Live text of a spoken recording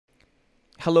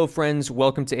Hello friends,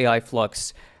 welcome to AI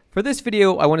Flux. For this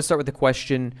video, I want to start with the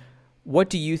question, what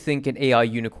do you think an AI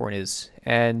unicorn is?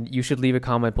 And you should leave a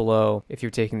comment below if you're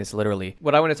taking this literally.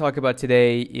 What I want to talk about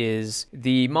today is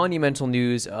the monumental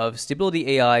news of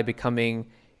Stability AI becoming,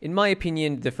 in my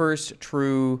opinion, the first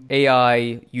true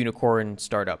AI unicorn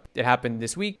startup. It happened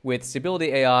this week with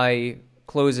Stability AI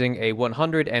closing a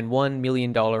 $101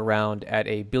 million round at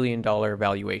a $1 billion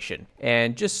valuation.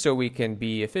 And just so we can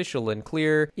be official and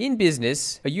clear, in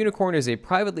business, a unicorn is a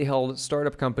privately held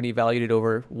startup company valued at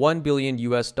over $1 billion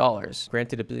US.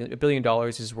 Granted, $1 billion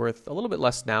is worth a little bit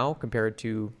less now compared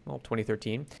to,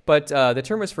 2013. But the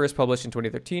term was first published in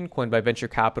 2013, coined by venture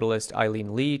capitalist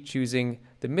Eileen Lee, choosing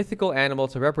the mythical animal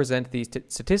to represent the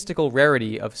statistical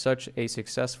rarity of such a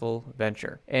successful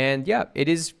venture. And yeah, it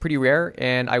is pretty rare,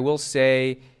 and I will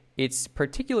say it's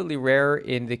particularly rare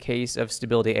in the case of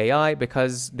Stability AI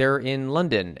because they're in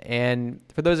London. And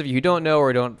for those of you who don't know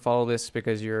or don't follow this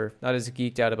because you're not as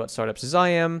geeked out about startups as I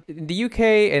am, in the UK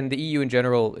and the EU in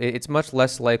general, it's much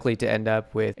less likely to end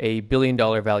up with a $1 billion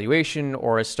valuation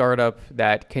or a startup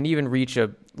that can even reach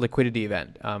a liquidity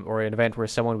event or an event where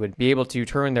someone would be able to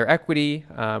turn their equity,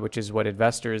 which is what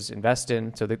investors invest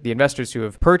in. So the investors who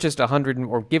have purchased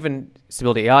or given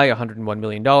Stability AI $101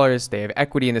 million, they have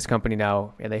equity in this company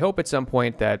now, and they hope at some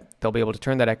point that they'll be able to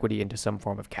turn that equity into some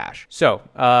form of cash. So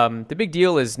the big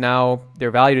deal is now they're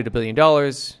valued at $1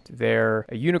 billion. They're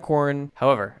a unicorn.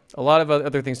 However, a lot of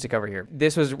other things to cover here.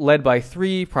 This was led by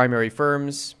three primary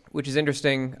firms, which is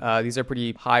interesting. These are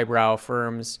pretty highbrow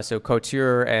firms. So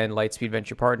Couture and Lightspeed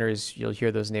Venture Partners, you'll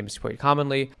hear those names quite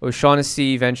commonly.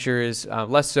 O'Shaughnessy Ventures,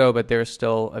 less so, but they're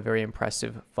still a very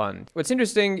impressive fund. What's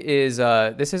interesting is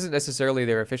this isn't necessarily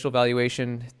their official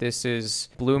valuation. This is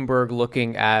Bloomberg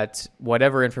looking at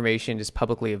whatever information is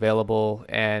publicly available,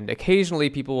 and occasionally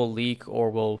people will leak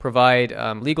or will provide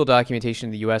legal documentation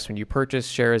in the US when you purchase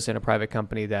shares in a private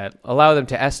company that allow them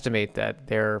to estimate that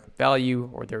their value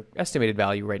or their estimated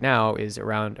value right now is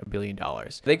around $1 billion.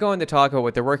 They go on to talk about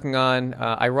what they're working on.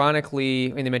 Ironically,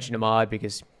 they mentioned Ahmad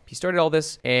because he started all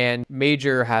this, and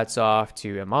major hats off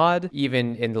to Ahmad,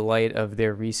 even in the light of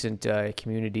their recent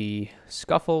community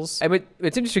scuffles. And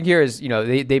what's interesting here is,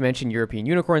 they mentioned European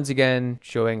unicorns again,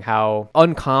 showing how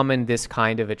uncommon this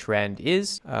kind of a trend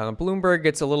is. Bloomberg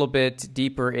gets a little bit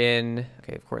deeper in,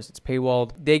 okay, of course it's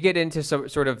paywalled. They get into some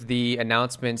sort of the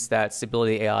announcements that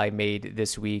Stability AI made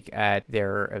this week at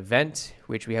their event,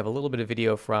 which we have a little bit of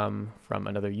video from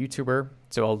another YouTuber.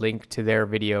 So I'll link to their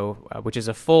video, which is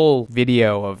a full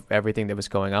video of everything that was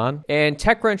going on. And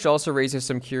TechCrunch also raises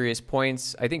some curious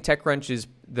points. I think TechCrunch is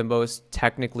the most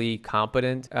technically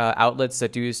competent outlets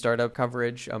that do startup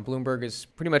coverage. Bloomberg is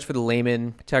pretty much for the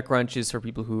layman. TechCrunch is for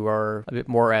people who are a bit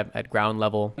more at ground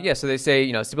level. But yeah, so they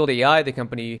say, Stability AI, the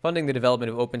company funding the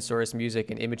development of open source music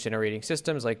and image generating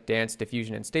systems like Dance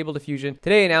Diffusion and Stable Diffusion,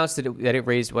 today announced that it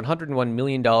raised $101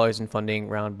 million in funding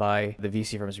round by the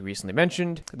VC firms we recently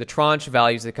mentioned. The tranche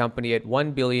values the company at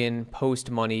 $1 billion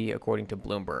post-money, according to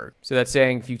Bloomberg. So that's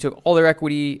saying if you took all their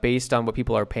equity based on what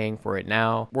people are paying for it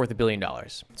now, worth $1 billion.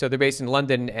 So they're based in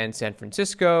London and San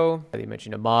Francisco. They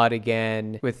mentioned Ahmad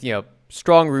again, with,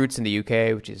 strong roots in the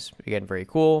UK, which is, again, very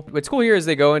cool. What's cool here is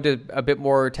they go into a bit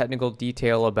more technical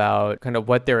detail about kind of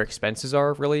what their expenses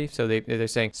are, really. So they're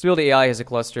saying Stability AI has a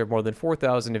cluster of more than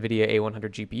 4,000 NVIDIA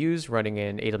A100 GPUs running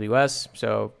in AWS.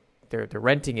 So they're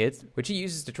renting it, which it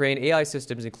uses to train AI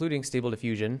systems, including Stable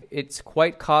Diffusion. It's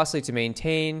quite costly to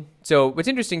maintain. So what's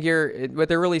interesting here, what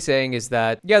they're really saying is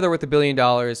that, yeah, they're worth $1 billion,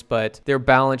 but their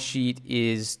balance sheet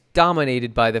is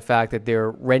dominated by the fact that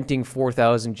they're renting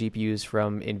 4,000 GPUs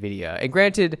from NVIDIA. And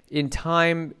granted, in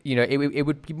time, it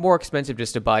would be more expensive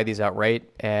just to buy these outright,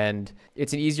 and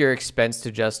it's an easier expense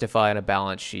to justify on a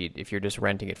balance sheet if you're just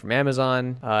renting it from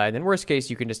Amazon. And then worst case,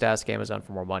 you can just ask Amazon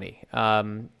for more money.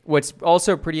 What's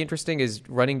also pretty interesting is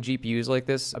running GPUs like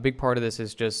this. A big part of this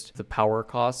is just the power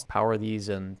cost, power these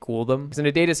and cool them. Because in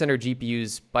a data center,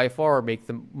 GPUs by far make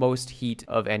the most heat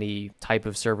of any type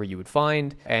of server you would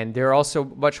find. And they're also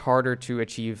much harder to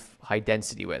achieve high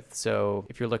density with. So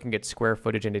if you're looking at square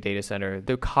footage in a data center,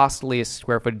 the costliest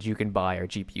square footage you can buy are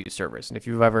GPU servers. And if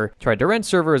you've ever tried to rent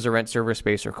servers or rent server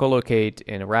space or co-locate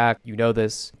in a rack, you know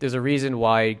this. There's a reason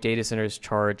why data centers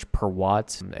charge per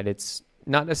watt, and it's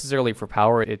not necessarily for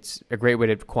power. It's a great way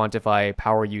to quantify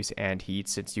power use and heat,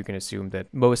 since you can assume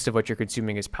that most of what you're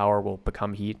consuming as power will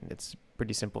become heat. It's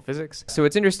pretty simple physics. So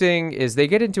what's interesting is they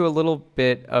get into a little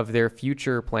bit of their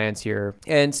future plans here.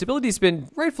 And Stability's been,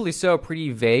 rightfully so,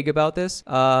 pretty vague about this.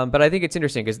 But I think it's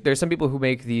interesting because there's some people who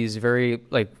make these very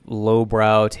like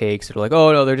lowbrow takes that are like,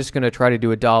 oh no, they're just going to try to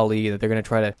do a DALL-E, that they're going to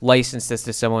try to license this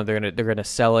to someone, they're going to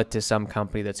sell it to some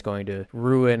company that's going to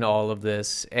ruin all of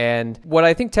this. And what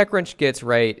I think TechCrunch gets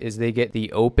right is they get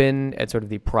the open and sort of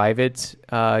the private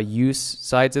use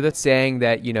sides of it, saying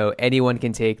that, you know, anyone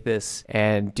can take this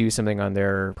and do something on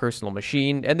their personal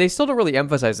machine. And they still don't really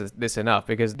emphasize this enough,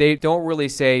 because they don't really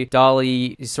say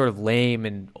DALL-E is sort of lame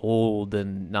and old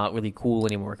and not really cool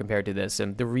anymore compared to this.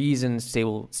 And the reason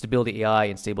Stability AI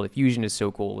and Stable Diffusion is so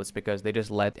cool is because they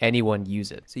just let anyone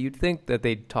use it. So you'd think that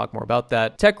they'd talk more about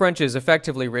that. TechCrunch is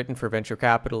effectively written for venture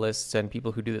capitalists and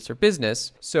people who do this for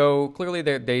business. So clearly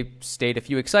they state a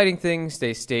few exciting things.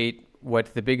 They state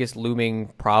what the biggest looming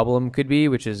problem could be,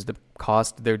 which is the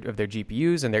cost of their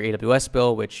GPUs and their AWS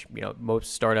bill, which, you know,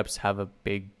 most startups have a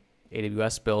big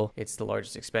AWS bill. It's the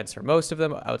largest expense for most of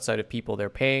them outside of people they're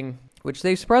paying, which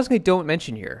they surprisingly don't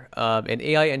mention here. And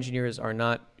AI engineers are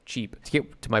not cheap. To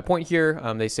get to my point here,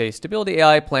 they say Stability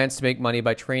AI plans to make money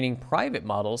by training private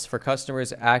models for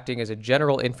customers, acting as a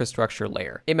general infrastructure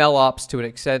layer. MLOps, to an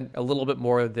extent, a little bit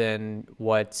more than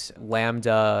what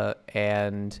Lambda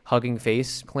and Hugging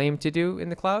Face claim to do in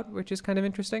the cloud, which is kind of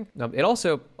interesting. It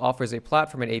also offers a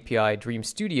platform and API, Dream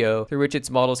Studio, through which its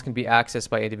models can be accessed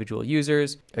by individual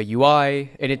users, a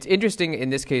UI. And it's interesting in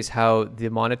this case how the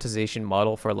monetization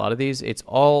model for a lot of these, it's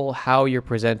all how you're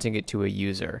presenting it to a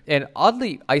user. And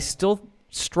oddly, I still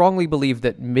strongly believe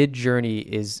that Midjourney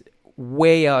is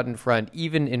way out in front,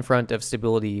 even in front of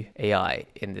Stability AI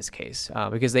in this case,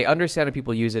 because they understand how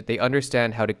people use it, they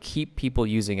understand how to keep people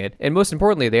using it, and most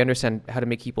importantly, they understand how to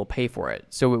make people pay for it.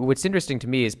 So what's interesting to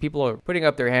me is people are putting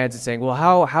up their hands and saying, well,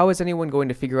 how is anyone going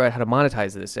to figure out how to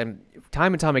monetize this? And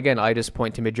time again, I just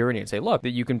point to Midjourney and say, look,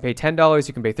 that you can pay $10,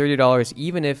 you can pay $30,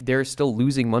 even if they're still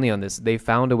losing money on this, they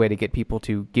found a way to get people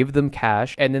to give them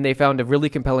cash, and then they found a really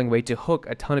compelling way to hook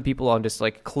a ton of people on just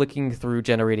like clicking through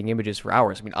generating images for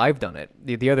hours. I mean, I've done it.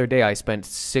 The other day, I spent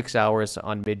 6 hours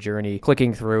on Midjourney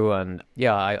clicking through, and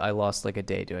yeah, I lost like a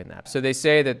day doing that. So they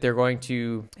say that they're going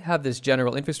to have this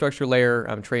general infrastructure layer,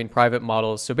 train private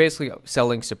models. So basically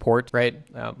selling support, right?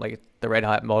 Like the Red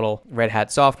Hat model, Red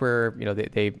Hat software, you know,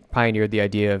 they pioneered the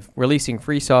idea of releasing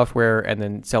free software and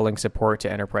then selling support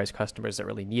to enterprise customers that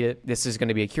really need it. This is going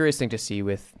to be a curious thing to see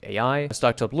with AI.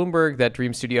 Stock told Bloomberg that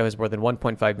Dream Studio has more than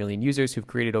 1.5 million users who've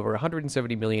created over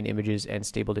 170 million images, and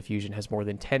Stable Diffusion has more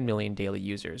than 10 million daily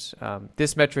users.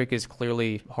 This metric is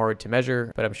clearly hard to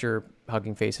measure, but I'm sure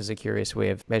Hugging Face has a curious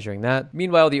way of measuring that.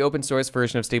 Meanwhile, the open source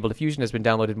version of Stable Diffusion has been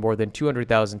downloaded more than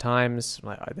 200,000 times.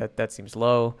 That seems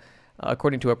low.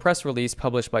 According to a press release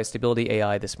published by Stability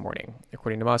AI this morning.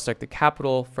 According to Mostek, the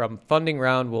capital from funding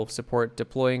round will support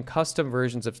deploying custom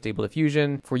versions of Stable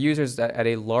Diffusion for users at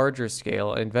a larger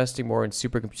scale, investing more in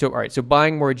supercomputers. So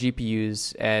buying more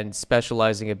GPUs and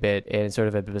specializing a bit in sort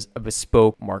of a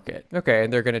bespoke market. Okay,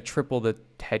 and they're going to triple the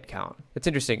headcount. That's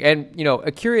interesting. And, you know,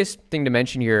 a curious thing to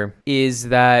mention here is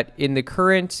that in the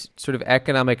current sort of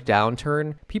economic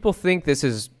downturn, people think this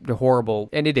is horrible,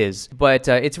 and it is, but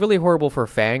it's really horrible for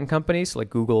FAANG companies like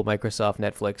Google, Microsoft,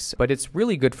 Netflix, but it's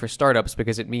really good for startups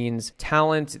because it means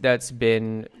talent that's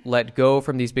been let go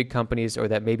from these big companies or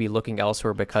that may be looking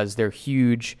elsewhere because their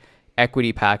huge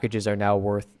equity packages are now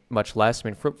worth much less. I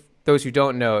mean, for those who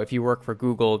don't know, if you work for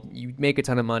Google, you make a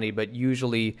ton of money, but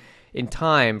usually in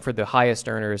time for the highest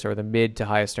earners or the mid to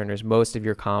highest earners, most of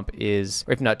your comp is,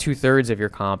 or if not 2/3 of your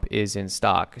comp is in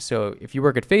stock. So if you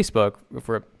work at Facebook,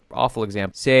 for an awful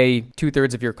example, say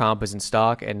 2/3 of your comp is in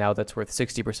stock and now that's worth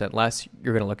 60% less,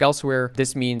 you're going to look elsewhere.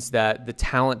 This means that the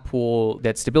talent pool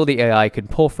that Stability AI can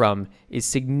pull from is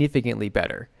significantly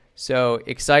better. So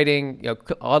exciting, you know,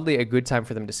 oddly a good time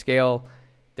for them to scale.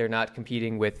 They're not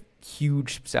competing with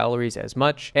huge salaries as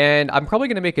much. And I'm probably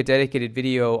going to make a dedicated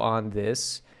video on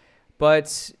this.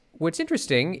 But what's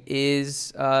interesting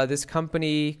is this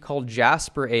company called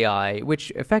Jasper AI, which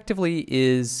effectively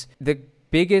is the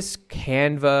biggest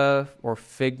Canva or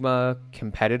Figma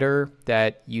competitor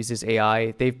that uses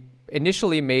AI. They've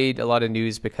initially made a lot of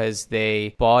news because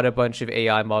they bought a bunch of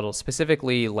AI models,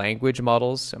 specifically language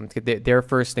models. Their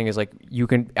first thing is like, you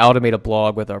can automate a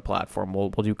blog with our platform. We'll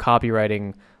do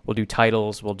copywriting, we'll do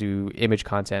titles, we'll do image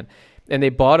content. And they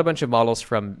bought a bunch of models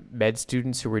from med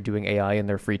students who were doing AI in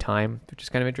their free time, which is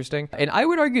kind of interesting. And I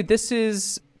would argue this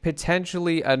is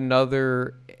potentially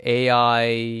another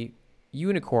AI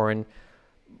unicorn,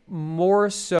 more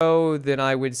so than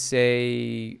I would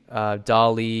say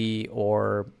DALL-E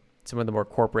or some of the more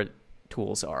corporate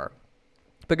tools are.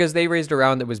 Because they raised a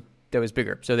round that was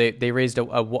bigger. So they raised a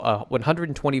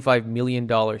 $125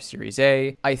 million Series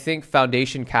A. I think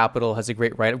Foundation Capital has a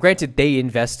great write-up. Granted, they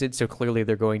invested, so clearly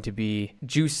they're going to be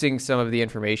juicing some of the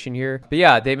information here. But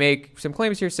yeah, they make some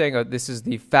claims here saying, oh, this is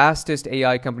the fastest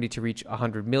AI company to reach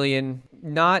 100 million.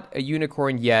 Not a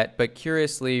unicorn yet, but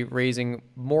curiously raising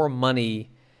more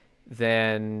money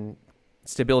than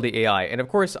Stability AI. And of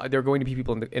course, there are going to be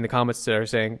people in the comments that are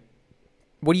saying,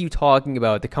 what are you talking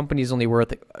about? The company is only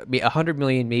worth 100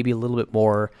 million, maybe a little bit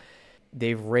more.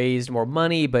 They've raised more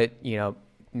money, but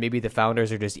maybe the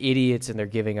founders are just idiots and they're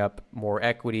giving up more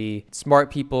equity.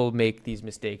 Smart people make these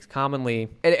mistakes commonly.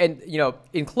 And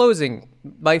in closing,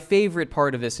 my favorite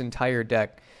part of this entire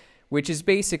deck, which is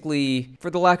basically, for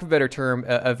the lack of a better term,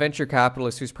 a venture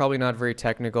capitalist who's probably not very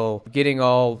technical, getting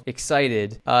all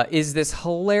excited, is this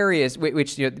hilarious,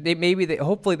 which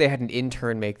hopefully they had an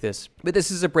intern make this, but this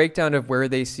is a breakdown of where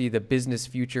they see the business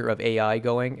future of AI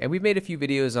going. And we've made a few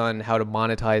videos on how to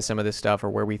monetize some of this stuff, or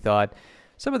where we thought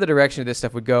some of the direction of this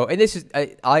stuff would go. And this is,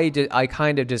 I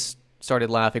kind of just started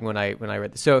laughing when I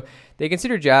read this. So they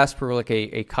consider Jasper like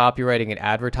a copywriting and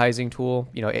advertising tool,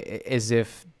 as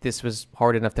if this was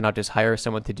hard enough to not just hire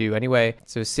someone to do anyway.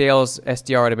 So sales,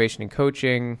 SDR, automation, and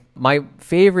coaching. My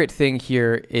favorite thing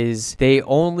here is they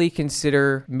only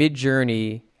consider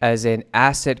Midjourney as an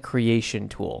asset creation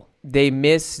tool. They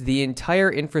miss the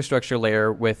entire infrastructure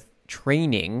layer with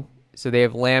training. So they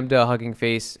have Lambda, Hugging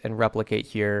Face, and Replicate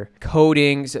here.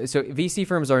 Coding. So VC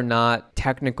firms are not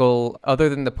technical. Other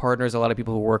than the partners, a lot of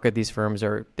people who work at these firms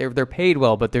they're paid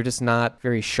well, but they're just not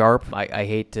very sharp. I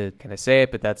hate to kind of say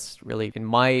it, but that's really, in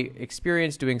my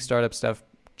experience doing startup stuff,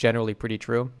 generally pretty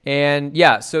true. And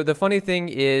yeah, so the funny thing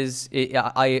is,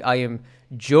 I am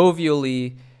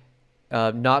jovially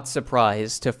not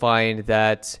surprised to find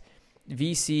that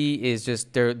VC is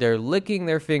just, they're licking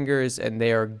their fingers and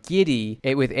they are giddy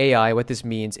with AI, what this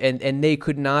means, and they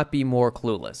could not be more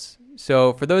clueless.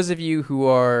 So for those of you who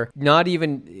are not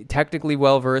even technically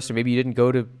well versed, or maybe you didn't go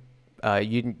to,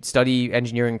 you didn't study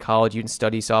engineering in college, you didn't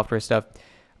study software stuff,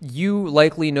 you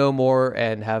likely know more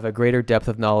and have a greater depth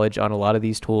of knowledge on a lot of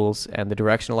these tools and the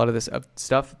direction a lot of this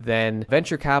stuff than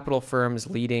venture capital firms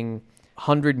leading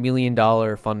 $100 million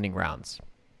funding rounds.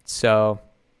 So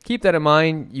keep that in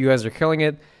mind. You guys are killing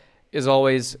it. As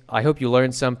always, I hope you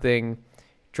learned something.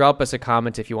 Drop us a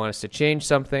comment if you want us to change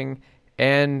something.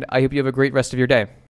 And I hope you have a great rest of your day.